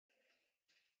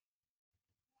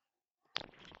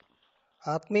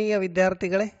ಆತ್ಮೀಯ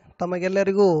ವಿದ್ಯಾರ್ಥಿಗಳೇ,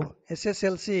 ತಮಗೆಲ್ಲರಿಗೂ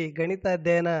SSLC ಗಣಿತ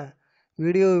ಅಧ್ಯಯನ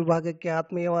ವಿಡಿಯೋ ವಿಭಾಗಕ್ಕೆ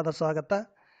ಆತ್ಮೀಯವಾದ ಸ್ವಾಗತ.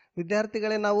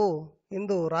 ವಿದ್ಯಾರ್ಥಿಗಳೇ, ನಾವು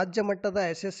ಇಂದು ರಾಜ್ಯ ಮಟ್ಟದ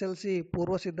SSLC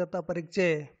ಪೂರ್ವ ಸಿದ್ಧತಾ ಪರೀಕ್ಷೆ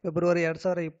ಫೆಬ್ರವರಿ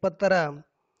 2020ರ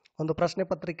ಒಂದು ಪ್ರಶ್ನೆ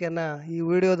ಪತ್ರಿಕೆಯನ್ನು ಈ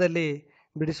ವಿಡಿಯೋದಲ್ಲಿ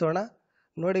ಬಿಡಿಸೋಣ.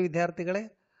 ನೋಡಿ ವಿದ್ಯಾರ್ಥಿಗಳೇ,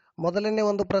 ಮೊದಲನೇ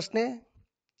ಒಂದು ಪ್ರಶ್ನೆ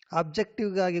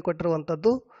ಆಬ್ಜೆಕ್ಟಿವ್ಗಾಗಿ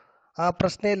ಕೊಟ್ಟಿರುವಂಥದ್ದು. ಆ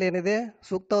ಪ್ರಶ್ನೆಯಲ್ಲಿ ಏನಿದೆ,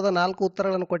 ಸೂಕ್ತವಾದ 4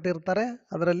 ಉತ್ತರಗಳನ್ನು ಕೊಟ್ಟಿರ್ತಾರೆ.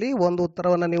 ಅದರಲ್ಲಿ ಒಂದು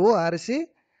ಉತ್ತರವನ್ನು ನೀವು ಆರಿಸಿ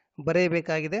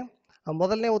ಬರೆಯಬೇಕಾಗಿದೆ.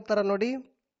 ಮೊದಲನೇ ಉತ್ತರ ನೋಡಿ,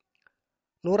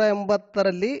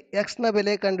 180ರಲ್ಲಿ ಎಕ್ಸ್ನ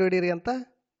ಬೆಲೆ ಕಂಡುಹಿಡಿಯಿರಿ ಅಂತ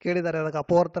ಕೇಳಿದ್ದಾರೆ. ಅದಕ್ಕೆ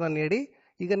ಅಪವರ್ತನ ನೀಡಿ.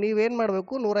 ಈಗ ನೀವೇನು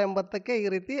ಮಾಡಬೇಕು, 180ಕ್ಕೆ ಈ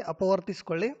ರೀತಿ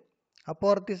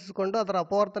ಅಪವರ್ತಿಸಿಕೊಂಡು ಅದರ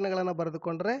ಅಪವರ್ತನಗಳನ್ನು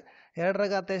ಬರೆದುಕೊಂಡ್ರೆ 2ರ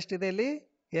ಘಾತ ಎಷ್ಟಿದೆ, ಇಲ್ಲಿ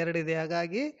 2 ಇದೆ.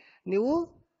 ಹಾಗಾಗಿ ನೀವು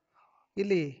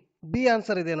ಇಲ್ಲಿ ಬಿ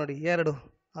ಆನ್ಸರ್ ಇದೆ ನೋಡಿ 2,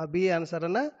 ಆ ಬಿ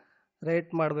ಆನ್ಸರನ್ನು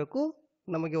ರೈಟ್ ಮಾಡಬೇಕು.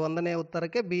 ನಮಗೆ 1ನೇ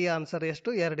ಉತ್ತರಕ್ಕೆ ಬಿ ಆನ್ಸರ್ ಎಷ್ಟು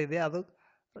 2 ಇದೆ, ಅದು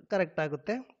ಕರೆಕ್ಟ್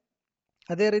ಆಗುತ್ತೆ.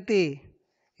 ಅದೇ ರೀತಿ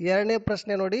 2ನೇ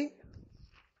ಪ್ರಶ್ನೆ ನೋಡಿ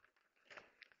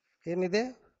ಏನಿದೆ,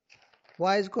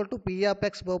 y =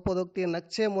 p(x) ಬಹುಪದೋಕ್ತಿಯ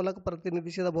ನಕ್ಷೆ ಮೂಲಕ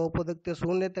ಪ್ರತಿನಿಧಿಸಿದ ಬಹುಪದೋಕ್ತಿಯ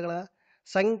ಶೂನ್ಯತೆಗಳ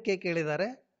ಸಂಖ್ಯೆ ಕೇಳಿದ್ದಾರೆ.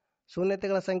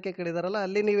 ಶೂನ್ಯತೆಗಳ ಸಂಖ್ಯೆ ಕೇಳಿದಾರಲ್ಲ,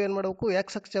 ಅಲ್ಲಿ ನೀವೇನು ಮಾಡಬೇಕು,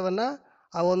 ಎಕ್ಸ್ ಅಕ್ಷವನ್ನು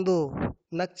ಆ ಒಂದು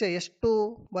ನಕ್ಷೆ ಎಷ್ಟು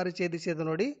ಬಾರಿ ಛೇದಿಸಿದೆ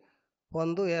ನೋಡಿ,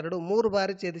 1 2 3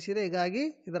 ಬಾರಿ ಛೇದಿಸಿದೆ. ಹೀಗಾಗಿ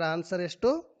ಇದರ ಆನ್ಸರ್ ಎಷ್ಟು,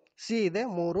 ಸಿ ಇದೆ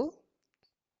 3,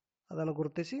 ಅದನ್ನು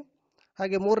ಗುರುತಿಸಿ.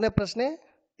 ಹಾಗೆ 3ನೇ ಪ್ರಶ್ನೆ,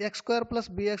 x² +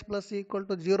 bx + c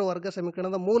 = 0 ವರ್ಗ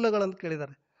ಸಮೀಕರಣದ ಮೂಲಗಳಂತ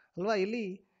ಕೇಳಿದ್ದಾರೆ ಅಲ್ವಾ. ಇಲ್ಲಿ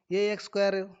ax²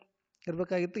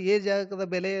 ಇರಬೇಕಾಗಿತ್ತು. ಎ ಜಾಗದ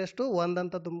ಬೆಲೆ ಎಷ್ಟು 1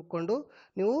 ಅಂತ ತುಂಬಿಕೊಂಡು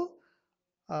ನೀವು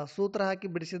ಸೂತ್ರ ಹಾಕಿ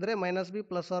ಬಿಡಿಸಿದರೆ -b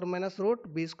 ±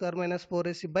 b² -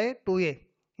 4ac/2a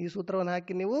ಈ ಸೂತ್ರವನ್ನು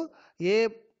ಹಾಕಿ ನೀವು ಎ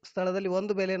ಸ್ಥಳದಲ್ಲಿ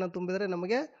ಒಂದು ಬೆಲೆಯನ್ನು ತುಂಬಿದರೆ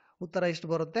ನಮಗೆ ಉತ್ತರ ಇಷ್ಟು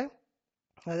ಬರುತ್ತೆ.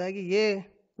 ಹಾಗಾಗಿ ಎ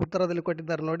ಉತ್ತರದಲ್ಲಿ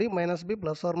ಕೊಟ್ಟಿದ್ದಾರೆ ನೋಡಿ, -b ±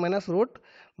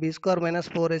 b²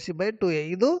 - 4ac/2a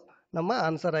ಇದು ನಮ್ಮ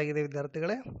ಆನ್ಸರ್ ಆಗಿದೆ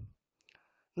ವಿದ್ಯಾರ್ಥಿಗಳೇ.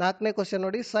 4ನೇ ಕ್ವಶನ್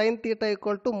ನೋಡಿ, sin θ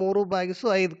 =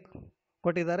 3/5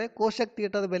 ಕೊಟ್ಟಿದ್ದಾರೆ. ಕೋಶಕ್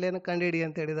ಥೀಟಾದ ಬೆಲೆಯನ್ನು ಕಂಡುಹಿಡಿ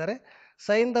ಅಂತ ಹೇಳಿದ್ದಾರೆ.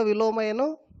 ಸೈನ್ದ ವಿಲೋಮ ಏನು,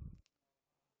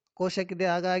 ಕೋಶಕ್ಕಿದೆ.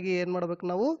 ಹಾಗಾಗಿ ಏನು ಮಾಡಬೇಕು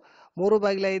ನಾವು,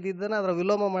 3/5 ಇದ್ದನ್ನು ಅದರ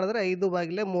ವಿಲೋಮ ಮಾಡಿದ್ರೆ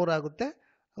 5/3 ಆಗುತ್ತೆ.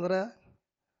 ಅದರ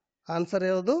ಆನ್ಸರ್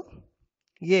ಯಾವುದು,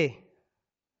 ಎ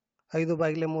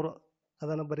 5/3,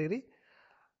 ಅದನ್ನು ಬರೀರಿ.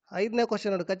 5ನೇ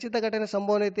ಕ್ವಶನ್ ನೋಡಿ, ಖಚಿತ ಘಟನೆ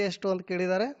ಸಂಭವನೀಯತೆ ಎಷ್ಟು ಅಂತ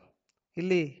ಕೇಳಿದ್ದಾರೆ.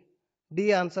 ಇಲ್ಲಿ ಡಿ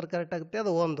ಆನ್ಸರ್ ಕರೆಕ್ಟ್ ಆಗುತ್ತೆ,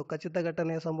 ಅದು 1, ಖಚಿತ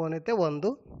ಘಟನೆಯ ಸಂಭವನೀಯತೆ 1.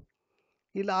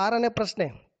 ಇಲ್ಲಿ 6ನೇ ಪ್ರಶ್ನೆ,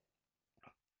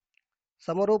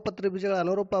 ಸಮರೂಪ ತ್ರಿಭುಜಗಳ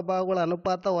ಅನುರೂಪ ಭಾಗಗಳ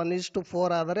ಅನುಪಾತ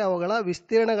 1:4 ಆದರೆ ಅವುಗಳ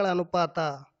ವಿಸ್ತೀರ್ಣಗಳ ಅನುಪಾತ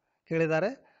ಕೇಳಿದ್ದಾರೆ.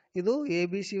 ಇದು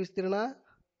ABC ವಿಸ್ತೀರ್ಣ,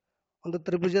 ಒಂದು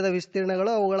ತ್ರಿಭುಜದ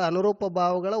ವಿಸ್ತೀರ್ಣಗಳು ಅವುಗಳ ಅನುರೂಪ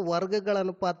ಭಾವಗಳ ವರ್ಗಗಳ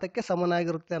ಅನುಪಾತಕ್ಕೆ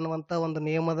ಸಮನಾಗಿರುತ್ತೆ ಅನ್ನುವಂಥ ಒಂದು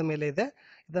ನಿಯಮದ ಮೇಲೆ ಇದೆ.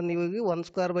 ಇದನ್ನು ನೀವು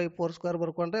 1²/4²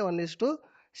 ಬರ್ಕೊಂಡ್ರೆ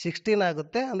 1:16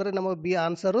 ಆಗುತ್ತೆ. ಅಂದರೆ ನಮ್ಮ ಬಿ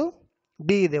ಆನ್ಸರು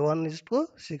ಬಿ ಇದೆ,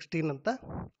 1:16 ಅಂತ.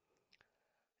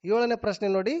 7ನೇ ಪ್ರಶ್ನೆ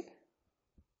ನೋಡಿ,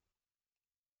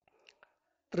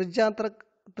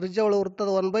 ತ್ರಿಜ್ಯವುಳ್ಳ ವೃತ್ತದ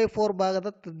 1/4 ಭಾಗದ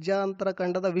ತ್ರಿಜ್ಯಾಂತರ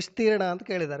ಖಂಡದ ವಿಸ್ತೀರ್ಣ ಅಂತ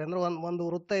ಕೇಳಿದ್ದಾರೆ. ಅಂದರೆ ಒಂದು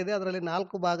ವೃತ್ತ ಇದೆ, ಅದರಲ್ಲಿ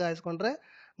 4 ಭಾಗ ಹಾಯಿಸ್ಕೊಂಡ್ರೆ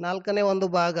 4ನೇ ಒಂದು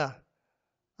ಭಾಗ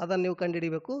ಅದನ್ನು ನೀವು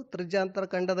ಕಂಡುಹಿಡಿಬೇಕು. ತ್ರಿಜ್ಯಾಂತರ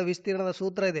ಖಂಡದ ವಿಸ್ತೀರ್ಣದ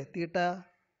ಸೂತ್ರ ಇದೆ, θ /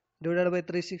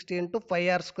 360 ×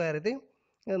 πr² ಇದೆ.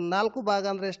 4 ಭಾಗ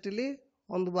ಅಂದರೆ ಎಷ್ಟಿಲ್ಲಿ,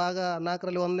 ಒಂದು ಭಾಗ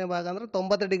 4ರಲ್ಲಿ 1ನೇ ಭಾಗ ಅಂದರೆ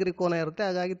 90 ಡಿಗ್ರಿ ಕೋನ ಇರುತ್ತೆ.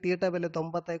 ಹಾಗಾಗಿ θ ಬೆಲೆ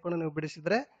 90 ಹಾಕೊಂಡು ನೀವು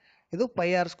ಬಿಡಿಸಿದರೆ ಇದು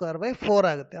πr²/4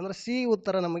 ಆಗುತ್ತೆ. ಅಂದರೆ ಸಿ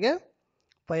ಉತ್ತರ ನಮಗೆ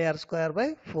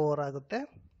πr²/4 ಆಗುತ್ತೆ.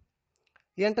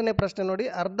 8ನೇ ಪ್ರಶ್ನೆ ನೋಡಿ,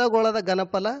 ಅರ್ಧಗೋಳದ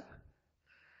ಘನಫಲ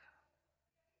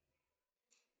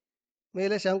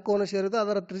ಮೇಲೆ ಶಂಕುವನ್ನು ಸೇರಿದು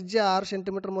ಅದರ ತ್ರಿಜ್ಯ 6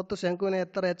 ಸೆಂಟಿಮೀಟರ್ ಮತ್ತು ಶಂಕುವಿನ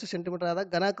ಎತ್ತರ h ಸೆಂಟಿಮೀಟರ್ ಆದ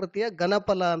ಘನಾಕೃತಿಯ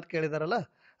ಘನಫಲ ಅಂತ ಕೇಳಿದಾರಲ್ಲ.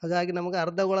 ಹಾಗಾಗಿ ನಮಗೆ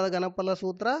ಅರ್ಧಗೋಳದ ಘನಫಲ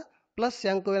ಸೂತ್ರ ಪ್ಲಸ್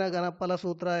ಶಂಕುವಿನ ಘನಫಲ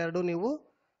ಸೂತ್ರ ಎರಡು ನೀವು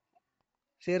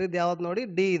ಸೇರಿದ್ದು ಯಾವ್ದು ನೋಡಿ,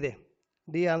 ಡಿ ಇದೆ.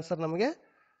 ಡಿ ಆನ್ಸರ್ ನಮಗೆ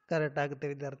ಕರೆಕ್ಟ್ ಆಗುತ್ತೆ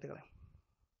ವಿದ್ಯಾರ್ಥಿಗಳೇ.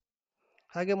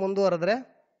 ಹಾಗೆ ಮುಂದುವರೆದ್ರೆ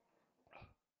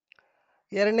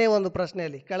 2ನೇ ಒಂದು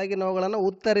ಪ್ರಶ್ನೆಯಲ್ಲಿ ಕೆಳಗಿನವುಗಳನ್ನು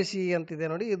ಉತ್ತರಿಸಿ ಅಂತಿದೆ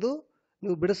ನೋಡಿ, ಇದು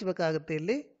ನೀವು ಬಿಡಿಸಬೇಕಾಗುತ್ತೆ.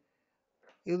 ಇಲ್ಲಿ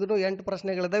ಇದನ್ನು 8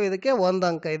 ಪ್ರಶ್ನೆಗಳಿದ್ದಾವೆ, ಇದಕ್ಕೆ 1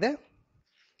 ಅಂಕ ಇದೆ.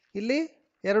 ಇಲ್ಲಿ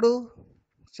 2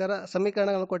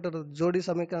 ಸಮೀಕರಣಗಳನ್ನು ಕೊಟ್ಟಿರೋದು, ಜೋಡಿ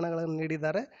ಸಮೀಕರಣಗಳನ್ನು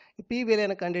ನೀಡಿದ್ದಾರೆ. ಪಿ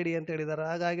ಬೆಲೆಯನ್ನು ಕಂಡುಹಿಡಿ ಅಂತ ಹೇಳಿದ್ದಾರೆ.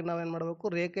 ಹಾಗಾಗಿ ನಾವೇನು ಮಾಡಬೇಕು,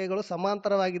 ರೇಖೆಗಳು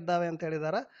ಸಮಾಂತರವಾಗಿದ್ದಾವೆ ಅಂತ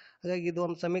ಹೇಳಿದ್ದಾರೆ. ಹಾಗಾಗಿ ಇದು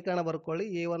ಒಂದು ಸಮೀಕರಣ ಬರ್ಕೊಳ್ಳಿ,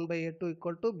 a1/a2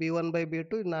 =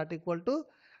 b1/b2 ≠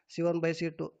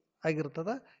 c1/c2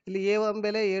 ಆಗಿರ್ತದೆ. ಇಲ್ಲಿ a1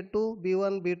 ಬೆಲೆ a2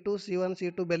 b1 b2 c1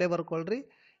 c2 ಬೆಲೆ ಬರ್ಕೊಳ್ರಿ.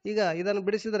 ಈಗ ಇದನ್ನು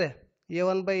ಬಿಡಿಸಿದರೆ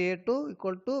a1/a2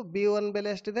 = b1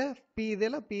 ಬೆಲೆ ಎಷ್ಟಿದೆ, ಪಿ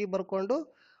ಇದೆಯಲ್ಲ, ಪಿ ಬರ್ಕೊಂಡು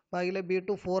ಬಾಗಿಲೆ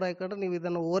b2 4 ಹಾಕೊಂಡ್ರೆ ನೀವು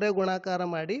ಇದನ್ನು ಓರೆ ಗುಣಾಕಾರ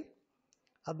ಮಾಡಿ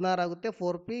 16 ಆಗುತ್ತೆ,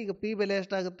 4p. ಈಗ ಪಿ ಬೆಲೆ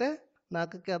ಎಷ್ಟಾಗುತ್ತೆ,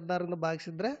 4ಕ್ಕೆ 16ರಿಂದ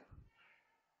ಭಾಗಿಸಿದ್ರೆ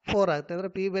 4 ಆಗುತ್ತೆ. ಅಂದರೆ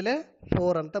ಪಿ ಬೆಲೆ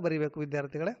 4 ಅಂತ ಬರೀಬೇಕು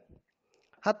ವಿದ್ಯಾರ್ಥಿಗಳೇ.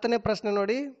 10ನೇ ಪ್ರಶ್ನೆ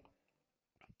ನೋಡಿ,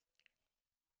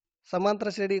 ಸಮಾಂತರ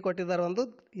ಶ್ರೇಣಿ ಕೊಟ್ಟಿದ್ದಾರೆ. ಒಂದು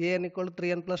an =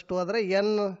 3n + 2 ಆದರೆ n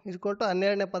 =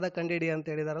 12ನೇ ಪದ ಕಂಡುಹಿಡಿ ಅಂತ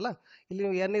ಹೇಳಿದಾರಲ್ಲ. ಇಲ್ಲಿ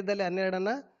ನೀವು n ಇದ್ದಲ್ಲಿ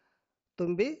 12ನ್ನು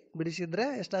ತುಂಬಿ ಬಿಡಿಸಿದರೆ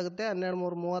ಎಷ್ಟಾಗುತ್ತೆ? 12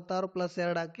 3 36 ಪ್ಲಸ್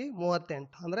 2 ಹಾಕಿ 38,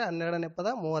 ಅಂದರೆ 12ನೇ ಪದ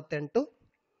 38.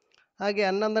 ಹಾಗೆ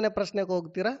 11ನೇ ಪ್ರಶ್ನೆಗೆ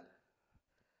ಹೋಗ್ತೀರಾ.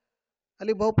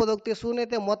 ಅಲ್ಲಿ ಬಹುಪದೋಕ್ತಿಯ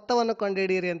ಶೂನ್ಯತೆ ಮೊತ್ತವನ್ನು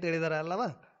ಕಂಡುಹಿಡಿಯಿರಿ ಅಂತ ಹೇಳಿದ್ದಾರೆ ಅಲ್ಲವಾ.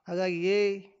 ಹಾಗಾಗಿ ಎ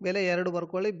ಬೆಲೆ 2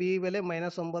 ಬರ್ಕೊಳ್ಳಿ, ಬಿ ಬೆಲೆ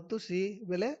 -9, ಸಿ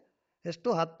ಬೆಲೆ ಎಷ್ಟು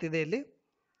 10 ಇದೆ, ಇಲ್ಲಿ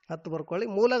 10 ಬರ್ಕೊಳ್ಳಿ.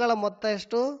 ಮೂಲಗಳ ಮೊತ್ತ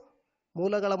ಎಷ್ಟು?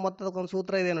 ಮೂಲಗಳ ಮೊತ್ತದಕ್ಕೊಂದು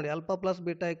ಸೂತ್ರ ಇದೆ ನೋಡಿ, alpha plus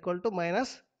beta equal to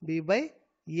minus B by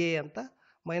A ಅಂತ.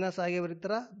 ಮೈನಸ್ ಆಗಿ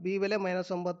ಬರೀತೀರ. ಬಿ ಬೆಲೆ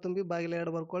 -9 ತುಂಬಿ ಬಾಗಿಲೆ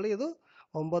 2 ಬರ್ಕೊಳ್ಳಿ, ಇದು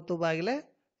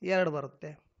 9/2 ಬರುತ್ತೆ.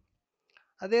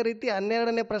 ಅದೇ ರೀತಿ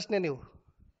 12ನೇ ಪ್ರಶ್ನೆ,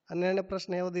 12ನೇ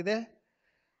ಪ್ರಶ್ನೆ ಯಾವುದಿದೆ?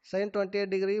 sin 28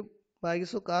 ಡಿಗ್ರಿ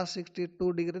ಭಾಗಿಸು cos 62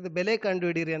 ಡಿಗ್ರಿ ಬೆಲೆ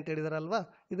ಕಂಡುಹಿಡಿಯಿರಿ ಅಂತ ಹೇಳಿದಾರಲ್ವಾ.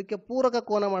 ಇದಕ್ಕೆ ಪೂರಕ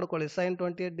ಕೋನ ಮಾಡ್ಕೊಳ್ಳಿ. sin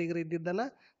 28 degree ಇದ್ದಿದ್ದನ್ನು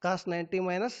cos 90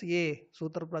 minus A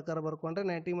ಸೂತ್ರ ಪ್ರಕಾರ ಬರ್ಕೊಂಡ್ರೆ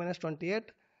 90 -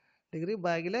 28 degree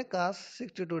ಬಾಗಿಲೆ cos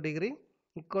 62 degree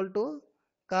equal to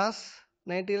cos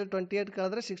 90 28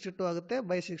 ಕಳೆದ್ರೆ 62 ಆಗುತ್ತೆ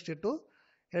ಬೈ 62.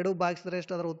 2 ಭಾಗಿಸಿದ್ರೆ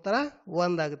ಎಷ್ಟು? ಅದರ ಉತ್ತರ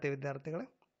 1 ಆಗುತ್ತೆ ವಿದ್ಯಾರ್ಥಿಗಳೇ.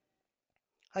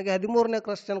 ಹಾಗೆ 13ನೇ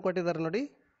ಕ್ವಶ್ಚನ್ ಕೊಟ್ಟಿದ್ದಾರೆ ನೋಡಿ.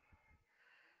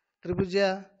 ತ್ರಿಭುಜ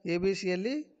ಎ ಬಿ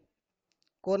ಸಿಯಲ್ಲಿ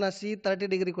ಕೋನ ಸಿ 30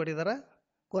 ಡಿಗ್ರಿ ಕೊಟ್ಟಿದ್ದಾರೆ,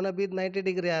 ಕೋನ ಬಿ 90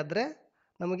 ಡಿಗ್ರಿ ಆದರೆ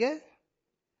ನಮಗೆ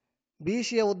ಬಿ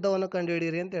ಸಿಯ ಉದ್ದವನ್ನು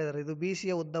ಕಂಡುಹಿಡಿಯಿರಿ ಅಂತ ಹೇಳಿದ್ದಾರೆ. ಇದು ಬಿ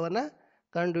ಸಿಯ ಉದ್ದವನ್ನು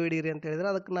ಕಂಡುಹಿಡಿಯಿರಿ ಅಂತ ಹೇಳಿದರೆ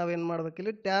ಅದಕ್ಕೆ ನಾವೇನು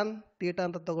ಮಾಡಬೇಕಿಲ್ಲಿ ಟ್ಯಾನ್ ತೀಟಾ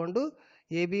ಅಂತ ತಗೊಂಡು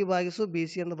ಎ ಬಿ ಭಾಗಿಸು ಬಿ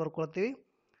ಸಿ ಅಂತ ಬರ್ಕೊಳ್ತೀವಿ.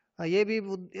 ಎ ಬಿ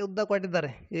ಉದ್ದ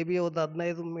ಕೊಟ್ಟಿದ್ದಾರೆ, ಎ ಬಿಯ ಉದ್ದ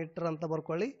 15 ಮೀಟರ್ ಅಂತ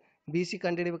ಬರ್ಕೊಳ್ಳಿ. ಬಿ ಸಿ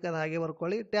ಕಂಡುಹಿಡಿಬೇಕಾದ್ರೆ ಹಾಗೆ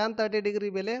ಬರ್ಕೊಳ್ಳಿ. ಟ್ಯಾನ್ 30 ಡಿಗ್ರಿ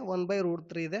ಬೆಲೆ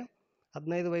 1/√3 ಇದೆ,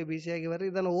 15/BC ಆಗಿ ಬರೀ.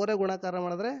 ಇದನ್ನು ಓರೆ ಗುಣಾಕಾರ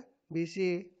ಮಾಡಿದ್ರೆ ಬಿ ಸಿ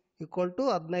ಈಕ್ವಲ್ ಟು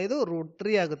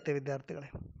 15√3 ಆಗುತ್ತೆ ವಿದ್ಯಾರ್ಥಿಗಳೇ.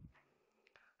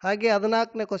 ಹಾಗೆ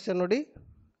 14ನೇ ಕ್ವಶನ್ ನೋಡಿ.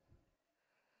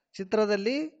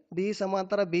 ಚಿತ್ರದಲ್ಲಿ ಡಿ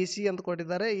ಸಮಾಂತರ ಬಿ ಸಿ ಅಂತ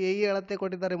ಕೊಟ್ಟಿದ್ದಾರೆ. ಎ ಇ ಅಳತೆ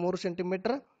ಕೊಟ್ಟಿದ್ದಾರೆ 3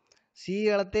 ಸೆಂಟಿಮೀಟರ್, ಸಿ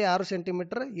ಅಳತೆ 6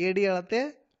 ಸೆಂಟಿಮೀಟರ್, ಎ ಡಿ ಅಳತೆ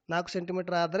 4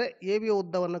 ಸೆಂಟಿಮೀಟರ್ ಆದರೆ ಎ ಬಿಯ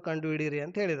ಉದ್ದವನ್ನು ಕಂಡುಹಿಡಿಯಿರಿ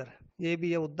ಅಂತ ಹೇಳಿದ್ದಾರೆ. ಎ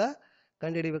ಬಿಯ ಉದ್ದ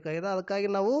ಕಂಡುಹಿಡಿಬೇಕಾಗಿದೆ. ಅದಕ್ಕಾಗಿ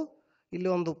ನಾವು ಇಲ್ಲಿ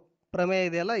ಒಂದು ಪ್ರಮೇಯ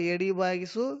ಇದೆಯಲ್ಲ, ಎ ಡಿ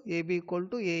ಭಾಗಿಸು A B equal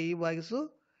to A E ಭಾಗಿಸು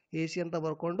ಎ ಸಿ ಅಂತ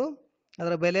ಬರ್ಕೊಂಡು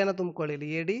ಅದರ ಬೆಲೆಯನ್ನು ತುಂಬಿಕೊಳ್ಳಿ. ಇಲ್ಲಿ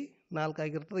ಎ ಡಿ 4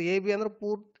 ಆಗಿರ್ತದೆ, ಎ ಬಿ ಅಂದರೆ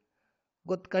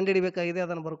ಕಂಡುಹಿಡಿಬೇಕಾಗಿದೆ,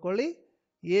 ಅದನ್ನು ಬರ್ಕೊಳ್ಳಿ.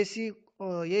 ಎ ಸಿ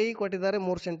ಎ ಇ ಕೊಟ್ಟಿದ್ದಾರೆ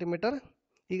 3 ಸೆಂಟಿಮೀಟರ್.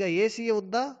 ಈಗ ಎ ಸಿಯ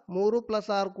ಉದ್ದ 3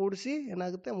 + 6 ಕೂಡಿಸಿ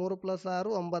ಏನಾಗುತ್ತೆ? 3 +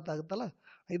 6 9 ಆಗುತ್ತಲ್ಲ.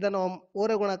 ಇದನ್ನು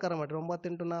ಓರೆ ಗುಣಾಕಾರ ಮಾಡಿರಿ. 9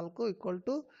 × 4 ಈಕ್ವಲ್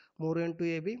ಟು 3 ×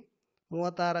 ಎ ಬಿ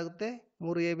 36 ಆಗುತ್ತೆ.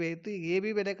 3 ಎ ಬಿ ಆಯಿತು. ಈಗ ಎ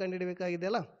ಬಿ ಬೆಲೆ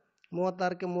ಕಂಡುಹಿಡಿಬೇಕಾಗಿದೆಯಲ್ಲ,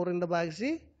 36ಕ್ಕೆ 3ರಿಂದ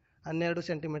ಭಾಗಿಸಿ 12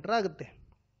 ಸೆಂಟಿಮೀಟರ್ ಆಗುತ್ತೆ.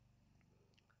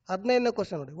 15ನೇ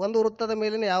ಕ್ವಶನ್ ನೋಡಿ. ಒಂದು ವೃತ್ತದ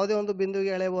ಮೇಲಿನ ಯಾವುದೇ ಒಂದು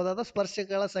ಬಿಂದುವಿಗೆ ಎಳೆಯಬಹುದಾದ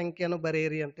ಸ್ಪರ್ಶಗಳ ಸಂಖ್ಯೆಯನ್ನು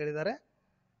ಬರೆಯಿರಿ ಅಂತ ಹೇಳಿದ್ದಾರೆ.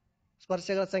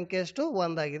 ಸ್ಪರ್ಶಗಳ ಸಂಖ್ಯೆ ಎಷ್ಟು?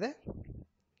 1 ಆಗಿದೆ.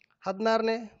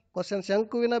 16ನೇ ಕ್ವಶನ್.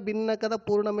 ಶಂಕುವಿನ ಭಿನ್ನಕದ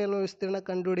ಪೂರ್ಣ ಮೇಲ್ಮೈ ವಿಸ್ತೀರ್ಣ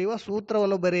ಕಂಡುಹಿಡಿಯುವ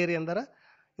ಸೂತ್ರವನ್ನು ಬರೆಯಿರಿ ಎಂದರೆ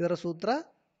ಇದರ ಸೂತ್ರ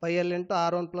πl ×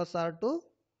 r1 + r2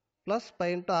 + π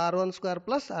 × r1²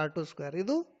 + r2².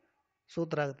 ಇದು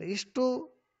ಸೂತ್ರ ಆಗುತ್ತೆ. ಇಷ್ಟು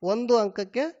 1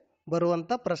 ಅಂಕಕ್ಕೆ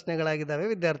ಬರುವಂಥ ಪ್ರಶ್ನೆಗಳಾಗಿದ್ದಾವೆ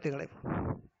ವಿದ್ಯಾರ್ಥಿಗಳೇ.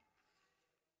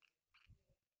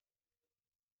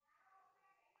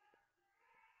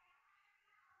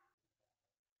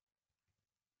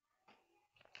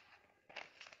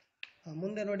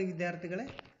 ಮುಂದೆ ನೋಡಿ ವಿದ್ಯಾರ್ಥಿಗಳೇ,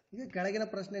 ಈಗ ಕೆಳಗಿನ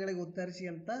ಪ್ರಶ್ನೆಗಳಿಗೆ ಉತ್ತರಿಸಿ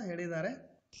ಅಂತ ಹೇಳಿದ್ದಾರೆ.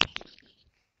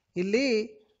 ಇಲ್ಲಿ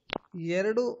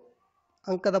 2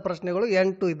 ಅಂಕದ ಪ್ರಶ್ನೆಗಳು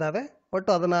 8 ಇದ್ದಾವೆ, ಒಟ್ಟು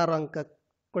 16 ಅಂಕ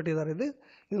ಕೊಟ್ಟಿದ್ದಾರೆ.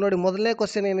 ಇದು ನೋಡಿ, ಮೊದಲನೇ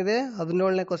ಕ್ವಶನ್ ಏನಿದೆ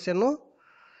 17ನೇ ಕ್ವಶನ್ನು.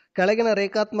 ಕೆಳಗಿನ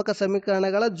ರೇಖಾತ್ಮಕ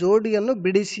ಸಮೀಕರಣಗಳ ಜೋಡಿಯನ್ನು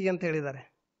ಬಿಡಿಸಿ ಅಂತ ಹೇಳಿದ್ದಾರೆ.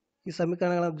 ಈ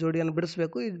ಸಮೀಕರಣಗಳ ಜೋಡಿಯನ್ನು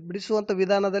ಬಿಡಿಸಬೇಕು. ಈ ಬಿಡಿಸುವಂಥ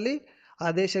ವಿಧಾನದಲ್ಲಿ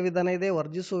ಆದೇಶ ವಿಧಾನ ಇದೆ,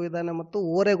 ವರ್ಜಿಸುವ ವಿಧಾನ ಮತ್ತು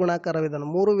ಓರೆ ಗುಣಾಕಾರ ವಿಧಾನ,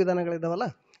 3 ವಿಧಾನಗಳಿದ್ದಾವಲ್ಲ.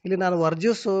 ಇಲ್ಲಿ ನಾನು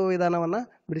ವರ್ಜಿಸುವ ವಿಧಾನವನ್ನು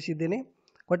ಬಿಡಿಸಿದ್ದೀನಿ.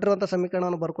 ಕೊಟ್ಟಿರುವಂಥ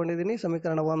ಸಮೀಕರಣವನ್ನು ಬರ್ಕೊಂಡಿದ್ದೀನಿ.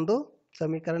 ಸಮೀಕರಣ 1,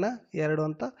 ಸಮೀಕರಣ 2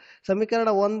 ಅಂತ. ಸಮೀಕರಣ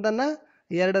 1ನ್ನು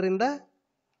 2ರಿಂದ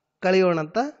ಕಳೆಯೋಣ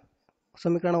ಅಂತ.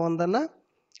 ಸಮೀಕರಣ 1ನ್ನು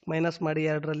ಮೈನಸ್ ಮಾಡಿ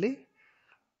 2ರಲ್ಲಿ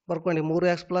ಬರ್ಕೊಂಡು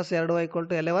 3x + 2y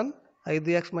 = 11,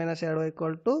 5x - 2y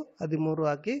 = 13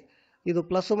 ಹಾಕಿ ಇದು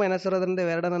ಪ್ಲಸ್ಸು ಮೈನಸ್ ಇರೋದ್ರಿಂದ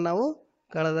 2ನ್ನು ನಾವು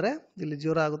ಕಳೆದರೆ ಇಲ್ಲಿ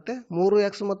 0 ಆಗುತ್ತೆ.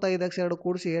 3x ಮತ್ತು 5x 2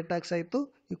 ಕೂಡಿಸಿ 8x ಆಯಿತು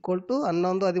ಈಕ್ವಲ್ ಟು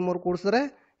 11 13 ಕೂಡಿಸಿದ್ರೆ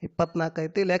 24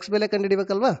 ಆಯಿತು. ಇಲ್ಲಿ x ಬೆಲೆ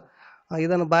ಕಂಡುಹಿಡಿಬೇಕಲ್ವಾ,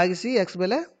 ಇದನ್ನು ಭಾಗಿಸಿ x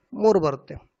ಬೆಲೆ 3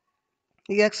 ಬರುತ್ತೆ.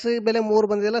 ಈಗ x ಬೆಲೆ 3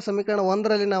 ಬಂದಿದೆಯಲ್ಲ, ಸಮೀಕರಣ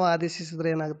 1ರಲ್ಲಿ ನಾವು ಆದೇಶಿಸಿದ್ರೆ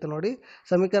ಏನಾಗುತ್ತೆ ನೋಡಿ.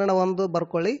 ಸಮೀಕರಣ 1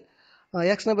 ಬರ್ಕೊಳ್ಳಿ.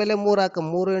 ಎಕ್ಸ್ನ ಬೆಲೆ 3 ಹಾಕ,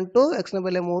 3 × ಎಕ್ಸ್ನ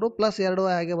ಬೆಲೆ 3 +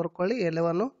 2y ಹಾಗೆ ಬರ್ಕೊಳ್ಳಿ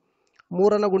 11.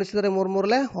 3ನ್ನು ಗುಣಿಸಿದರೆ 3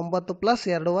 3 9 +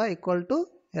 2y =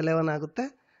 11 ಆಗುತ್ತೆ.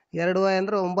 2y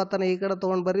ಅಂದರೆ 9ನ್ನು ಈ ಕಡೆ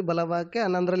ತೊಗೊಂಡು ಬರ್ರಿ ಬಲಭಾಗಕ್ಕೆ.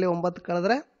 11ರಲ್ಲಿ 9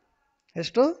 ಕಳೆದ್ರೆ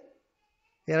ಎಷ್ಟು?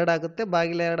 2 ಆಗುತ್ತೆ.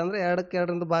 ಬಾಗಿಲೆ 2 ಅಂದರೆ 2ಕ್ಕೆ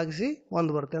 2ರಿಂದ ಭಾಗಿಸಿ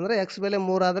 1 ಬರುತ್ತೆ. ಅಂದರೆ x ಬೆಲೆ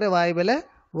 3 ಆದರೆ y ಬೆಲೆ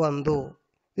 1.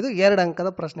 ಇದು 2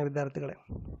 ಅಂಕದ ಪ್ರಶ್ನೆ ವಿದ್ಯಾರ್ಥಿಗಳೇ.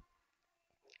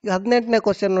 ಈಗ 18ನೇ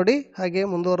ಕ್ವಶನ್ ನೋಡಿ. ಹಾಗೆ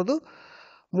ಮುಂದುವರೆದು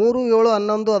 3 7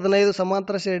 11 15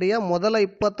 ಸಮಾಂತರ ಶ್ರೇಣಿಯ ಮೊದಲ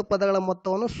 20 ಪದಗಳ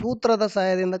ಮೊತ್ತವನ್ನು ಸೂತ್ರದ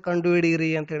ಸಹಾಯದಿಂದ ಕಂಡುಹಿಡಿಯಿರಿ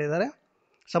ಅಂತ ಹೇಳಿದ್ದಾರೆ.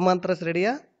 ಸಮಾಂತರ ಶ್ರೇಣಿಯ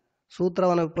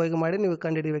ಸೂತ್ರವನ್ನು ಉಪಯೋಗ ಮಾಡಿ ನೀವು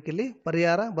ಕಂಡುಹಿಡಿಯಬೇಕಿಲ್ಲಿ.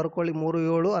 ಪರಿಹಾರ ಬರ್ಕೊಳ್ಳಿ. 3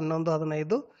 7 11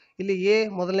 15 ಇಲ್ಲಿ ಎ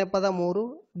ಮೊದಲನೇ ಪದ 3,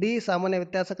 ಡಿ ಸಾಮಾನ್ಯ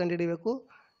ವ್ಯತ್ಯಾಸ ಕಂಡುಹಿಡಿಯಬೇಕು.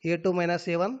 A2 -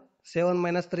 A1,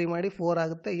 7 - 3 ಮಾಡಿ 4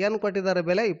 ಆಗುತ್ತೆ. ಎನ್ ಕೊಟ್ಟಿದ್ದಾರೆ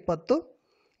ಬೆಲೆ 20.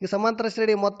 ಈ ಸಮಾಂತರ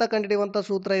ಶ್ರೇಣಿ ಮೊತ್ತ ಕಂಡುಹಿಡಿಯುವಂಥ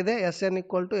ಸೂತ್ರ ಇದೆ, SN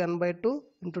 = n/2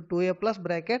 × 2a plus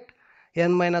bracket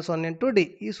n - 1 × d.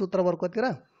 ಈ ಸೂತ್ರ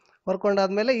ಬರ್ಕೋತೀರಾ?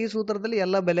 ಬರ್ಕೊಂಡಾದ್ಮೇಲೆ ಈ ಸೂತ್ರದಲ್ಲಿ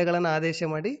ಎಲ್ಲ ಬೆಲೆಗಳನ್ನು ಆದೇಶ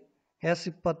ಮಾಡಿ.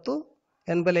 S20,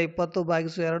 n ಬೆಲೆ 20 /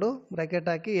 2 ಬ್ರ್ಯಾಕೆಟ್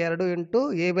ಹಾಕಿ 2 ×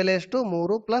 a ಬೆಲೆ ಎಷ್ಟು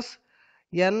 3 ಪ್ಲಸ್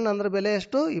n ಅಂದ್ರೆ ಬೆಲೆ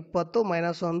ಎಷ್ಟು 20 -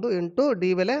 1 ×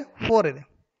 d ಬೆಲೆ 4 ಇದೆ.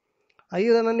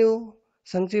 ಇದನ್ನು ನೀವು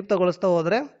ಸಂಕ್ಷಿಪ್ತಗೊಳಿಸ್ತಾ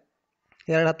ಹೋದರೆ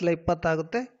 2 × 10 = 20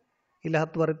 ಆಗುತ್ತೆ. ಇಲ್ಲಿ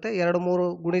 10 ಬರುತ್ತೆ. 2 3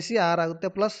 ಗುಣಿಸಿ 6 ಆಗುತ್ತೆ.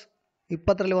 ಪ್ಲಸ್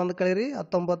 20ರಲ್ಲಿ 1 ಕಳೀರಿ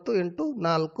 19 ×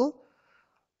 4.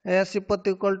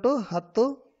 S20 = 10,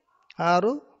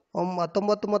 6,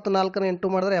 19 ಮತ್ತು 4 ಇಂಟು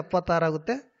ಮಾಡಿದ್ರೆ 76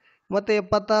 ಆಗುತ್ತೆ. ಮತ್ತು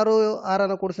 76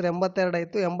 6 ಕೂಡಿಸಿದ್ರೆ 82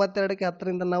 ಆಯಿತು. 82ಕ್ಕೆ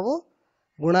 10ರಿಂದ ನಾವು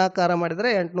ಗುಣಾಕಾರ ಮಾಡಿದರೆ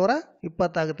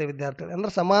 820 ಆಗುತ್ತೆ ವಿದ್ಯಾರ್ಥಿಗಳು.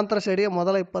 ಅಂದರೆ ಸಮಾಂತರ ಶ್ರೇಣಿಯ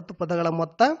ಮೊದಲ 20 ಪದಗಳ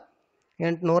ಮೊತ್ತ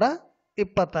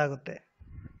 820 ಆಗುತ್ತೆ.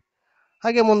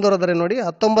 ಹಾಗೆ ಮುಂದುವರೆದರೆ ನೋಡಿ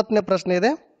 19ನೇ ಪ್ರಶ್ನೆ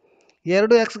ಇದೆ.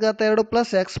 2x²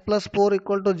 + x + 4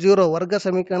 = 0 ವರ್ಗ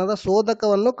ಸಮೀಕರಣದ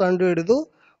ಶೋಧಕವನ್ನು ಕಂಡುಹಿಡಿದು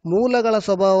ಮೂಲಗಳ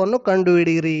ಸ್ವಭಾವವನ್ನು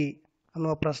ಕಂಡುಹಿಡಿಯಿರಿ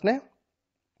ಅನ್ನುವ ಪ್ರಶ್ನೆ.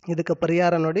 ಇದಕ್ಕೆ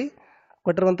ಪರಿಹಾರ ನೋಡಿ,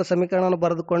 ಕೊಟ್ಟಿರುವಂಥ ಸಮೀಕರಣವನ್ನು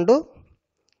ಬರೆದುಕೊಂಡು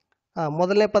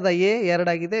ಮೊದಲನೇ ಪದ a 2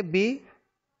 ಆಗಿದೆ, b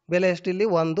ಬೆಲೆ ಎಷ್ಟು ಇಲ್ಲಿ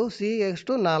 1, c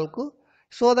ಎಷ್ಟು 4.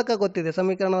 ಶೋಧಕ ಗೊತ್ತಿದೆ,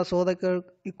 ಸಮೀಕರಣದ ಶೋಧಕ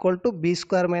 = b²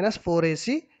 -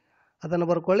 4ac. ಅದನ್ನು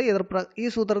ಬರ್ಕೊಳ್ಳಿ. ಈ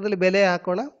ಸೂತ್ರದಲ್ಲಿ ಬೆಲೆ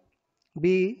ಹಾಕೋಣ. b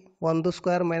 1²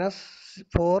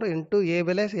 - 4 × a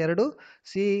ಬೆಲೆ 2,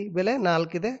 c ಬೆಲೆ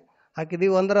 4 ಇದೆ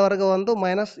ಹಾಕಿದ್ದೀವಿ. 1ರ ವರ್ಗ 1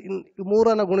 ಮೈನಸ್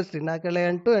 3 ಗುಣಿಸ್ರಿ. 4 ×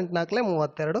 8, 8 × 4 =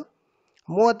 32.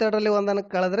 32ರಲ್ಲಿ 1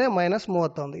 ಕಳೆದ್ರೆ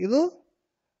 -31. ಇದು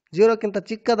 0ಕ್ಕಿಂತ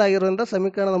ಚಿಕ್ಕದಾಗಿರುವುದರಿಂದ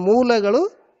ಸಮೀಕರಣದ ಮೂಲಗಳು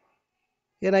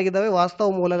ಏನಾಗಿದ್ದಾವೆ, ವಾಸ್ತವ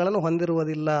ಮೂಲಗಳನ್ನು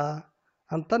ಹೊಂದಿರುವುದಿಲ್ಲ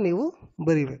ಅಂತ ನೀವು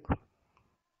ಬರೀಬೇಕು.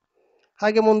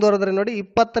 ಹಾಗೆ ಮುಂದುವರೆದರೆ ನೋಡಿ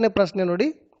 20ನೇ ಪ್ರಶ್ನೆ ನೋಡಿ.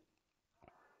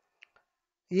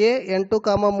 a 8,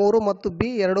 3 ಮತ್ತು b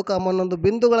 2, 1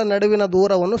 ಬಿಂದುಗಳ ನಡುವಿನ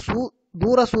ದೂರವನ್ನು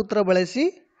ದೂರ ಸೂತ್ರ ಬಳಸಿ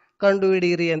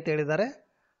ಕಂಡುಹಿಡಿಯಿರಿ ಅಂತ ಹೇಳಿದ್ದಾರೆ.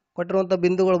 ಕೊಟ್ಟಿರುವಂಥ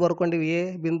ಬಿಂದುಗಳು ಬರ್ಕೊಂಡಿವಿ. a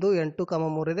ಬಿಂದು 8,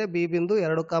 3 ಇದೆ, b ಬಿಂದು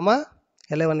 2,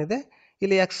 11 ಇದೆ.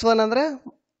 ಇಲ್ಲಿ x1 ಅಂದರೆ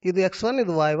ಇದು x1,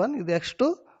 ಇದು y1, ಇದು x2,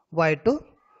 y2.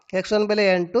 x1 ಬೆಲೆ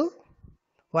 8,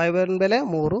 y1 ಬೆಲೆ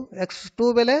 3, x2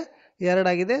 ಬೆಲೆ 2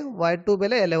 ಆಗಿದೆ, y2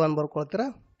 ಬೆಲೆ 11 ಬರ್ಕೊಳ್ತೀರಾ.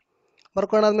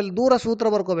 ಬರ್ಕೊಂಡಾದ್ಮೇಲೆ ದೂರ ಸೂತ್ರ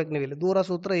ಬರ್ಕೋಬೇಕು ನೀವು. ಇಲ್ಲಿ ದೂರ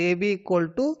ಸೂತ್ರ AB =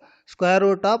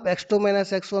 √x2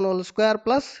 - x1 2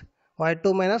 +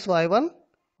 y2 - y1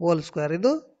 2.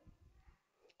 ಇದು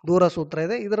ದೂರ ಸೂತ್ರ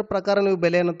ಇದೆ. ಇದರ ಪ್ರಕಾರ ನೀವು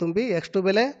ಬೆಲೆಯನ್ನು ತುಂಬಿ x2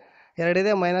 ಬೆಲೆ 2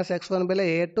 ಇದೆ, -x1 ಬೆಲೆ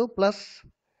 8 ಪ್ಲಸ್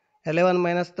 11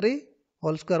 - 3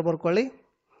 2 ಬರ್ಕೊಳ್ಳಿ.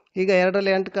 ಈಗ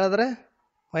 2ರಲ್ಲಿ 8 ಕಳೆದ್ರೆ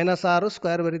 -6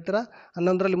 ಸ್ಕ್ವೇರ್ ಬರೀತೀರಾ.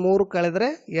 11ರಲ್ಲಿ 3 ಕಳೆದರೆ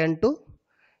 8.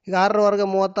 ಈಗ 6ರ ವರ್ಗ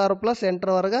 36 ಪ್ಲಸ್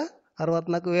 8ರ ವರ್ಗ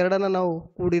 64. ಎರಡನ್ನು ನಾವು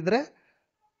ಕೂಡಿದರೆ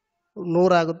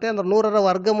 100 ಆಗುತ್ತೆ. ಅಂದರೆ 100ರ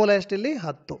ವರ್ಗಮೂಲ ಎಷ್ಟಿಲ್ಲಿ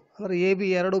 10. ಅಂದರೆ AB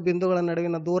 2 ಬಿಂದುಗಳ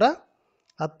ನಡುವಿನ ದೂರ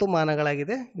 10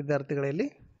 ಮಾನಗಳಾಗಿದೆ ವಿದ್ಯಾರ್ಥಿಗಳಲ್ಲಿ.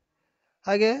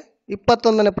 ಹಾಗೆ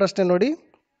 21ನೇ ಪ್ರಶ್ನೆ ನೋಡಿ.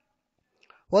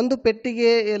 ಒಂದು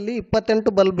ಪೆಟ್ಟಿಗೆಯಲ್ಲಿ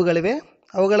 28 ಬಲ್ಬ್ಗಳಿವೆ.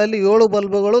 ಅವುಗಳಲ್ಲಿ 7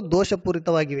 ಬಲ್ಬ್ಗಳು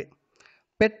ದೋಷಪೂರಿತವಾಗಿವೆ.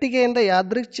 ಪೆಟ್ಟಿಗೆಯಿಂದ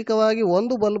ಯಾದೃಚ್ಛಿಕವಾಗಿ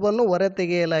ಒಂದು ಬಲ್ಬನ್ನು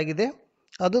ಹೊರತೆಗೆಯಲಾಗಿದೆ.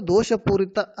 ಅದು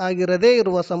ದೋಷಪೂರಿತ ಆಗಿರದೇ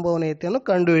ಇರುವ ಸಂಭವನೀಯತೆಯನ್ನು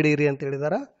ಕಂಡುಹಿಡಿಯಿರಿ ಅಂತ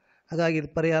ಹೇಳಿದ್ದಾರೆ. ಹಾಗಾಗಿ ಇದು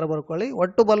ಪರಿಹಾರ ಬರ್ಕೊಳ್ಳಿ.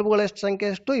 ಒಟ್ಟು ಬಲ್ಬ್ಗಳ ಸಂಖ್ಯೆ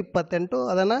ಎಷ್ಟು 28.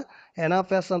 ಅದನ್ನು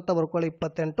n(s) ಅಂತ ಬರ್ಕೊಳ್ಳಿ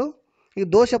 28. ಈ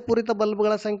ದೋಷಪೂರಿತ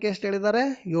ಬಲ್ಬ್ಗಳ ಸಂಖ್ಯೆ ಎಷ್ಟು ಹೇಳಿದ್ದಾರೆ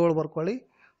 7 ಬರ್ಕೊಳ್ಳಿ.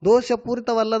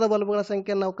 ದೋಷಪೂರಿತವಲ್ಲದ ಬಲ್ಬ್ಗಳ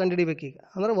ಸಂಖ್ಯೆ ನಾವು ಕಂಡುಹಿಡಿಬೇಕೀಗ.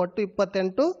 ಅಂದರೆ ಒಟ್ಟು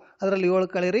 28, ಅದರಲ್ಲಿ 7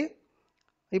 ಕಳೀರಿ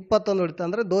 21 ಉಳಿತು.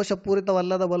 ಅಂದರೆ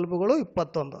ದೋಷಪೂರಿತವಲ್ಲದ ಬಲ್ಬ್ಗಳು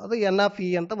 21, ಅದು n(e)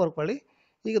 ಅಂತ ಬರ್ಕೊಳ್ಳಿ.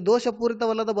 ಈಗ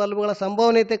ದೋಷಪೂರಿತವಲ್ಲದ ಬಲ್ಬ್ಗಳ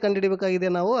ಸಂಭವನೀಯತೆ ಕಂಡುಹಿಡಬೇಕಾಗಿದೆ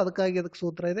ನಾವು. ಅದಕ್ಕಾಗಿ ಅದಕ್ಕೆ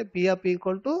ಸೂತ್ರ ಇದೆ, P =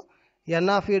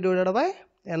 n(e)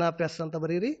 / n(s) ಅಂತ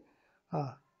ಬರೀರಿ.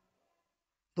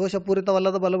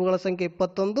 ದೋಷಪೂರಿತವಲ್ಲದ ಬಲ್ಬ್ಗಳ ಸಂಖ್ಯೆ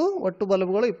 21, ಒಟ್ಟು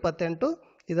ಬಲ್ಬ್ಗಳು 28.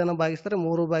 ಇದನ್ನು ಭಾಗಿಸಿದರೆ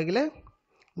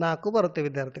 3/4 ಬರುತ್ತೆ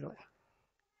ವಿದ್ಯಾರ್ಥಿಗಳು.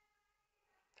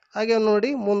 ಹಾಗೆ ನೋಡಿ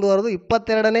ಮುಂದುವರೆದು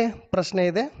 22ನೇ ಪ್ರಶ್ನೆ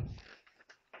ಇದೆ.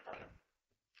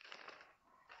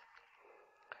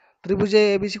 ತ್ರಿಭುಜ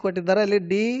ABC ಕೊಟ್ಟಿದ್ದಾರೆ. ಅಲ್ಲಿ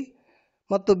D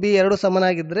ಮತ್ತು B 2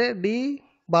 ಸಮನಾಗಿದ್ದರೆ D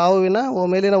ಬಾಹುವಿನ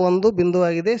ಮೇಲಿನ ಒಂದು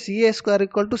ಬಿಂದುವಾಗಿದೆ. CA²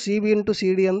 = CB ×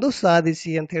 CD ಎಂದು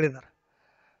ಸಾಧಿಸಿ ಅಂತ ಹೇಳಿದ್ದಾರೆ.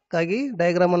 ಹಾಗಾಗಿ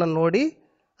ಡಯಾಗ್ರಾಮನ್ನು ನೋಡಿ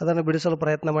ಅದನ್ನು ಬಿಡಿಸಲು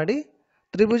ಪ್ರಯತ್ನ ಮಾಡಿ.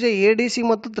 ತ್ರಿಭುಜ ADC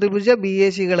ಮತ್ತು ತ್ರಿಭುಜ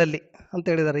BACಗಳಲ್ಲಿ ಅಂತ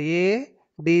ಹೇಳಿದ್ದಾರೆ.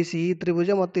 ADC ಈ ತ್ರಿಭುಜ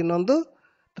ಮತ್ತು ಇನ್ನೊಂದು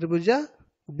ತ್ರಿಭುಜ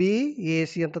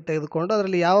BAC ಅಂತ ತೆಗೆದುಕೊಂಡು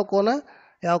ಅದರಲ್ಲಿ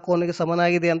ಯಾವ ಕೋನಿಗೆ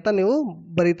ಸಮನಾಗಿದೆ ಅಂತ ನೀವು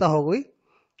ಬರಿತಾ ಹೋಗಿ.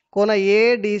 ಕೋನ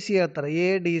ADC ಹೇಳ್ತಾರೆ.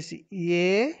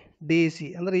 ADC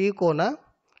ಅಂದರೆ ಈ ಕೋನ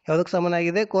ಯಾವುದಕ್ಕೆ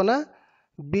ಸಮನಾಗಿದೆ, ಕೋನ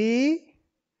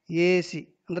BAC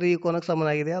ಅಂದರೆ ಈ ಕೋನಕ್ಕೆ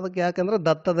ಸಮನಾಗಿದೆ. ಅದಕ್ಕೆ ಯಾಕಂದರೆ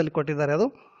ದತ್ತದಲ್ಲಿ ಕೊಟ್ಟಿದ್ದಾರೆ. ಅದು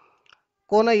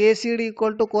ಕೋನ ACD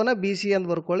 = ಕೋನ BC ಅಂತ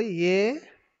ಬರ್ಕೊಳ್ಳಿ. ACD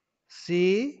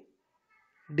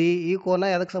ಈ ಕೋನ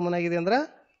ಯಾವುದಕ್ಕೆ ಸಮನಾಗಿದೆ ಅಂದರೆ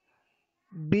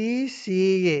ಬಿ ಸಿ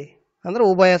ಎ ಅಂದರೆ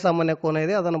ಉಭಯ ಸಾಮಾನ್ಯ ಕೋನ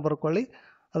ಇದೆ, ಅದನ್ನು ಬರ್ಕೊಳ್ಳಿ.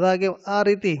 ಅದಾಗಿ ಆ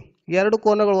ರೀತಿ ಎರಡು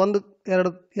ಕೋನಗಳು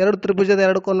ಎರಡು ತ್ರಿಭುಜದ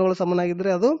ಎರಡು ಕೋನಗಳು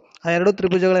ಸಮನಾಗಿದ್ದರೆ ಅದು ಆ ಎರಡು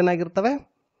ತ್ರಿಭುಜಗಳೇನಾಗಿರ್ತವೆ,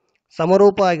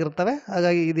 ಸಮರೂಪ ಆಗಿರ್ತವೆ.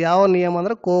 ಹಾಗಾಗಿ ಇದು ಯಾವ ನಿಯಮ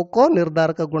ಅಂದರೆ ಕೋಕೋ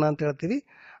ನಿರ್ಧಾರಕ ಗುಣ ಅಂತ ಹೇಳ್ತೀವಿ.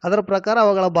 ಅದರ ಪ್ರಕಾರ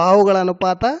ಅವುಗಳ ಬಾಹುಗಳ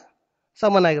ಅನುಪಾತ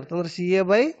ಸಮನಾಗಿರ್ತದೆ. ಅಂದರೆ C A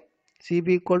by C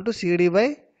B equal to C D by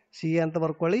C A ಅಂತ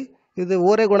ಬರ್ಕೊಳ್ಳಿ. ಇದು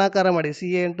ಓರೆ ಗುಣಾಕಾರ ಮಾಡಿ, C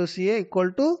A into C A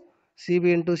equal to C B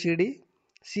into C D.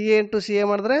 C A into C A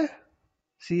ಮಾಡಿದ್ರೆ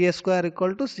C A square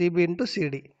equal to C B into C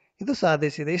D. ಇದು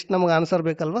ಸಾಧಿಸಿದೆ. ಇಷ್ಟು ನಮಗೆ ಆನ್ಸರ್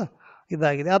ಬೇಕಲ್ವಾ,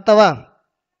 ಇದಾಗಿದೆ.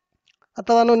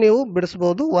 ಅಥವಾ ನೀವು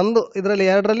ಬಿಡಿಸ್ಬೋದು. ಇದರಲ್ಲಿ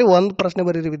ಎರಡರಲ್ಲಿ ಒಂದು ಪ್ರಶ್ನೆ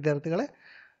ಬರೀರಿ ವಿದ್ಯಾರ್ಥಿಗಳೇ.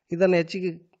 ಇದನ್ನು ಹೆಚ್ಚಿಗೆ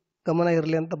ಗಮನ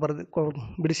ಇರಲಿ ಅಂತ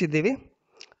ಬಿಡಿಸಿದ್ದೀವಿ.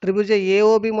 ತ್ರಿಭುಜ ಎ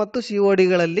ಒ ಬಿ ಮತ್ತು ಸಿ ಒ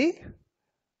ಡಿಗಳಲ್ಲಿ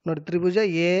ನೋಡಿ, ತ್ರಿಭುಜ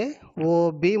ಎ ಒ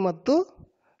ಬಿ ಮತ್ತು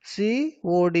ಸಿ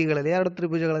ಒ ಡಿಗಳಲ್ಲಿ ಎರಡು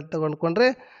ತ್ರಿಭುಜಗಳಲ್ಲಿ ತಗೊಂಡ್ಕೊಂಡ್ರೆ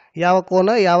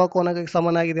ಯಾವ ಕೋನಕ್ಕೆ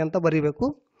ಸಮನಾಗಿದೆ ಅಂತ ಬರೀಬೇಕು.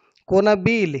 ಕೋನ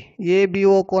ಬಿ, ಇಲ್ಲಿ ಎ ಬಿ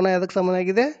ಒ ಕೋನ ಅದಕ್ಕೆ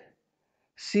ಸಮನಾಗಿದೆ,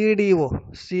 ಸಿ ಡಿ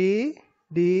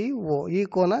ಒ ಈ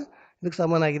ಕೋನ ಇದಕ್ಕೆ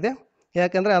ಸಮನಾಗಿದೆ.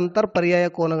 ಯಾಕೆಂದರೆ ಅಂತರ್ ಪರ್ಯಾಯ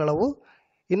ಕೋನಗಳವು.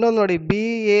 ಇನ್ನೊಂದು ನೋಡಿ, ಬಿ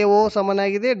ಎ ಒ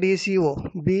ಸಮನಾಗಿದೆ D C O,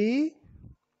 B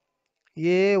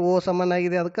A O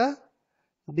ಸಮನಾಗಿದೆ ಅದಕ್ಕೆ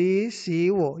ಡಿ ಸಿ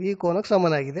ಒ ಈ ಕೋನಕ್ಕೆ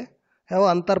ಸಮನಾಗಿದೆ. ಯಾವ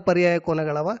ಅಂತರ್ ಪರ್ಯಾಯ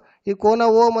ಕೋನಗಳವ. ಈ ಕೋನ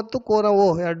ಓ ಮತ್ತು ಕೋನ ಓ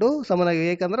ಎರಡು ಸಮನಾಗಿವೆ,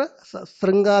 ಏಕೆಂದ್ರೆ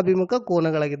ಶೃಂಗಾಭಿಮುಖ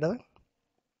ಕೋನಗಳಾಗಿದ್ದಾವೆ.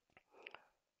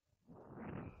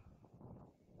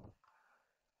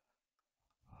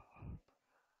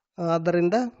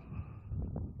 ಆದ್ದರಿಂದ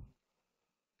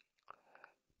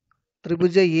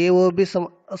ತ್ರಿಭುಜ A O B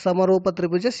ಸಮರೂಪ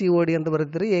Tribhuja C O D ಅಂತ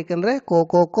ಬರೀತೀರಿ, ಏಕೆಂದರೆ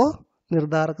ಕೋಕೋ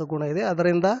ನಿರ್ಧಾರಕ ಗುಣ ಇದೆ.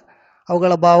 ಅದರಿಂದ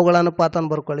ಅವುಗಳ ಬಾಹುಗಳ ಅನುಪಾತನ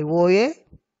ಬರ್ಕೊಳ್ಳಿ. ಓ ಎ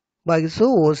ಭಾಗಿಸು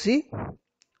ಓ ಸಿ,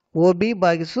 ಓ ಬಿ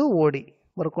ಭಾಗಿಸು ಓ ಡಿ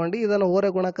ಬರ್ಕೊಂಡು ಇದನ್ನು ಓರೆ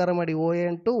ಗುಣಾಕಾರ ಮಾಡಿ, ಓ A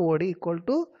into O D equal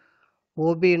to O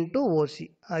B into O C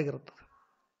ಆಗಿರುತ್ತದೆ.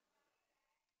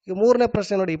 ಈಗ ಮೂರನೇ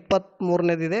ಪ್ರಶ್ನೆ ನೋಡಿ,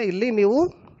 23ನೇದಿದೆ. ಇಲ್ಲಿ ನೀವು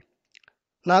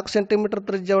 4 ಸೆಂಟಿಮೀಟರ್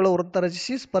ತ್ರಿಜ್ಯವುಳ್ಳ ವೃತ್ತ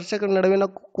ರಚಿಸಿ, ಸ್ಪರ್ಶಕ ನಡುವಿನ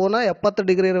ಕೋನ 70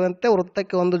 ಡಿಗ್ರಿ ಇರುವಂತೆ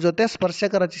ವೃತ್ತಕ್ಕೆ ಒಂದು ಜೊತೆ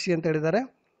ಸ್ಪರ್ಶಕ ರಚಿಸಿ ಅಂತ ಹೇಳಿದ್ದಾರೆ.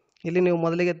 ಇಲ್ಲಿ ನೀವು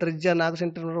ಮೊದಲಿಗೆ ತ್ರಿಜ್ಯ 4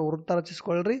 ಸೆಂಟಿಮೀಟರ್ ವೃತ್ತ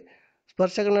ರಚಿಸ್ಕೊಳ್ರಿ.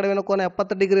 ಸ್ಪರ್ಶಕ ನಡುವಿನ ಕೋನ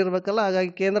 70 ಡಿಗ್ರಿ ಇರಬೇಕಲ್ಲ,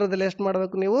 ಹಾಗಾಗಿ ಕೇಂದ್ರದಲ್ಲಿ ಎಷ್ಟು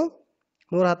ಮಾಡಬೇಕು, ನೀವು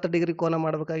 110 ಡಿಗ್ರಿ ಕೋನ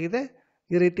ಮಾಡಬೇಕಾಗಿದೆ.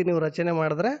 ಈ ರೀತಿ ನೀವು ರಚನೆ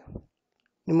ಮಾಡಿದ್ರೆ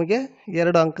ನಿಮಗೆ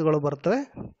 2 ಅಂಕಗಳು ಬರ್ತವೆ.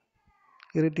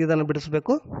 ಈ ರೀತಿ ಇದನ್ನು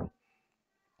ಬಿಡಿಸಬೇಕು.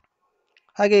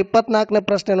 ಹಾಗೆ 24ನೇ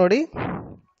ಪ್ರಶ್ನೆ ನೋಡಿ,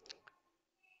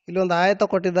 ಇಲ್ಲಿ ಒಂದು ಆಯತ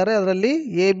ಕೊಟ್ಟಿದ್ದಾರೆ. ಅದರಲ್ಲಿ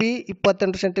ಎ ಬಿ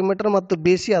 28 ಸೆಂಟಿಮೀಟರ್ ಮತ್ತು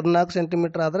ಬಿ ಸಿ 14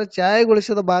 ಸೆಂಟಿಮೀಟರ್ ಆದರೆ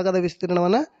ಛಾಯೆಗೊಳಿಸಿದ ಭಾಗದ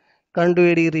ವಿಸ್ತೀರ್ಣವನ್ನು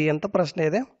ಕಂಡುಹಿಡಿಯಿರಿ ಅಂತ ಪ್ರಶ್ನೆ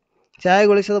ಇದೆ.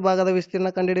 ಛಾಯೆಗೊಳಿಸಿದ ಭಾಗದ ವಿಸ್ತೀರ್ಣ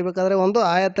ಕಂಡುಹಿಡಿಬೇಕಾದ್ರೆ ಒಂದು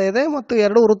ಆಯತ ಇದೆ ಮತ್ತು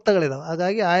 2 ವೃತ್ತಗಳಿದಾವೆ.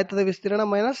 ಹಾಗಾಗಿ ಆಯತದ ವಿಸ್ತೀರ್ಣ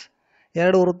ಮೈನಸ್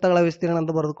 2 ವೃತ್ತಗಳ ವಿಸ್ತೀರ್ಣ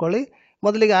ಅಂತ ಬರೆದುಕೊಳ್ಳಿ.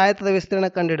 ಮೊದಲಿಗೆ ಆಯತದ ವಿಸ್ತೀರ್ಣ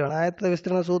ಕಂಡುಹಿಡಿಯೋಣ. ಆಯತದ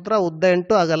ವಿಸ್ತೀರ್ಣ ಸೂತ್ರ ಉದ್ದ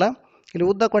ಇಂಟು ಅಗಲ. ಇಲ್ಲಿ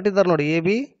ಉದ್ದ ಕೊಟ್ಟಿದ್ದಾರೆ ನೋಡಿ, ಎ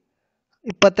ಬಿ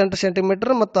 28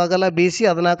 ಸೆಂಟಿಮೀಟರ್ ಮತ್ತು ಅಗಲ ಬಿ ಸಿ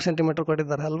 14 ಸೆಂಟಿಮೀಟರ್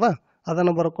ಕೊಟ್ಟಿದ್ದಾರೆ ಅಲ್ವಾ.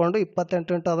 ಅದನ್ನು ಬರ್ಕೊಂಡು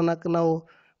 28 ಇಂಟು 14 ನಾವು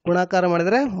ಗುಣಾಕಾರ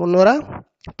ಮಾಡಿದರೆ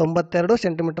 392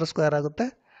 ಸೆಂಟಿಮೀಟರ್ ಸ್ಕ್ವೇರ್ ಆಗುತ್ತೆ.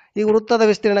 ಈಗ ವೃತ್ತದ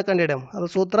ವಿಸ್ತೀರ್ಣ ಕಂಡುಹಿಡಿಯೋಣ. ಅದು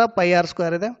ಸೂತ್ರ ಪೈ ಆರ್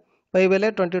ಸ್ಕ್ವೇರ್ ಇದೆ. ಪೈ ಬೆಲೆ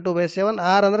 22/7.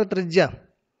 ಆರ್ ಅಂದರೆ ತ್ರಿಜ್ಯ.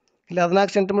 ಇಲ್ಲಿ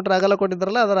 14 ಸೆಂಟಿಮೀಟರ್ ಅಗಲ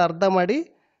ಕೊಟ್ಟಿದ್ದಾರಲ್ಲ, ಅದರ ಅರ್ಧ ಮಾಡಿ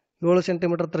 7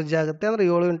 ಸೆಂಟಿಮೀಟರ್ ತ್ರಿಜ್ಯ ಆಗುತ್ತೆ. ಅಂದರೆ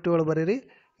 7 ಇಂಟು 7 ಬರೀರಿ.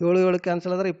 7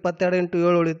 ಕ್ಯಾನ್ಸಲ್ ಆದರೆ 22 ಇಂಟು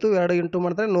 7 ಉಳಿತು. 2 ಇಂಟು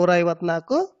ಮಾಡಿದ್ರೆ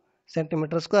 154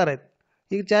 ಸೆಂಟಿಮೀಟರ್ ಸ್ಕ್ವೇರ್ ಆಯಿತು.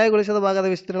 ಈಗ ಛಾಯೆಗೊಳಿಸಿದ ಭಾಗದ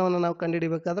ವಿಸ್ತೀರ್ಣವನ್ನು ನಾವು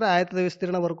ಕಂಡುಹಿಡಿಬೇಕಾದ್ರೆ ಆಯತದ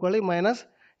ವಿಸ್ತೀರ್ಣ ಬರ್ಕೊಳ್ಳಿ ಮೈನಸ್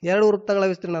 2 ವೃತ್ತಗಳ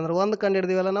ವಿಸ್ತೀರ್ಣ. ಅಂದರೆ ಒಂದು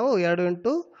ಕಂಡುಹಿಡಿದೀವಲ್ಲ ನಾವು, 2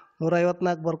 ಇಂಟು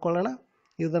 154 ಬರ್ಕೊಳ್ಳೋಣ.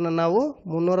 ಇದನ್ನು ನಾವು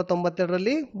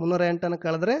 392ರಲ್ಲಿ 308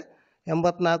 ಕಳೆದ್ರೆ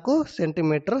 84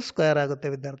 ಸೆಂಟಿಮೀಟರ್ ಸ್ಕ್ವೇರ್ ಆಗುತ್ತೆ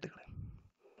ವಿದ್ಯಾರ್ಥಿಗಳೇ.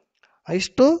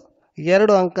 ಇಷ್ಟು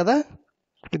 2 ಅಂಕದ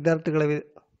ವಿದ್ಯಾರ್ಥಿಗಳಿವೆ.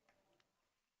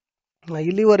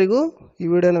 ಇಲ್ಲಿವರೆಗೂ ಈ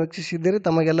ವಿಡಿಯೋನ ವೀಕ್ಷಿಸಿದ್ದೀರಿ,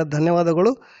 ತಮಗೆಲ್ಲ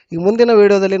ಧನ್ಯವಾದಗಳು. ಈ ಮುಂದಿನ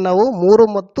ವಿಡಿಯೋದಲ್ಲಿ ನಾವು 3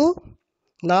 ಮತ್ತು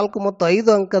 4 ಮತ್ತು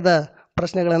 5 ಅಂಕದ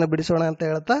ಪ್ರಶ್ನೆಗಳನ್ನು ಬಿಡಿಸೋಣ ಅಂತ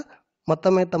ಹೇಳ್ತಾ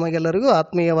ಮತ್ತೊಮ್ಮೆ ತಮಗೆಲ್ಲರಿಗೂ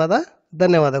ಆತ್ಮೀಯವಾದ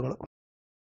ಧನ್ಯವಾದಗಳು.